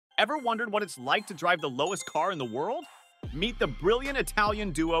Ever wondered what it's like to drive the lowest car in the world? Meet the brilliant Italian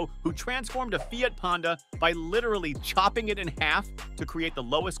duo who transformed a Fiat Panda by literally chopping it in half to create the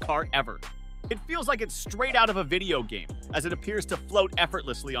lowest car ever. It feels like it's straight out of a video game, as it appears to float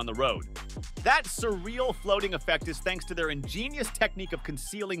effortlessly on the road. That surreal floating effect is thanks to their ingenious technique of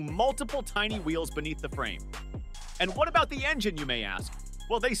concealing multiple tiny wheels beneath the frame. And what about the engine, you may ask?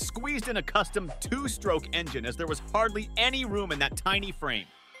 Well, they squeezed in a custom two-stroke engine as there was hardly any room in that tiny frame.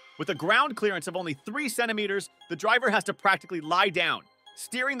 With a ground clearance of only 3 centimeters, the driver has to practically lie down,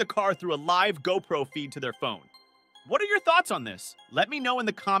 steering the car through a live GoPro feed to their phone. What are your thoughts on this? Let me know in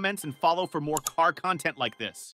the comments and follow for more car content like this.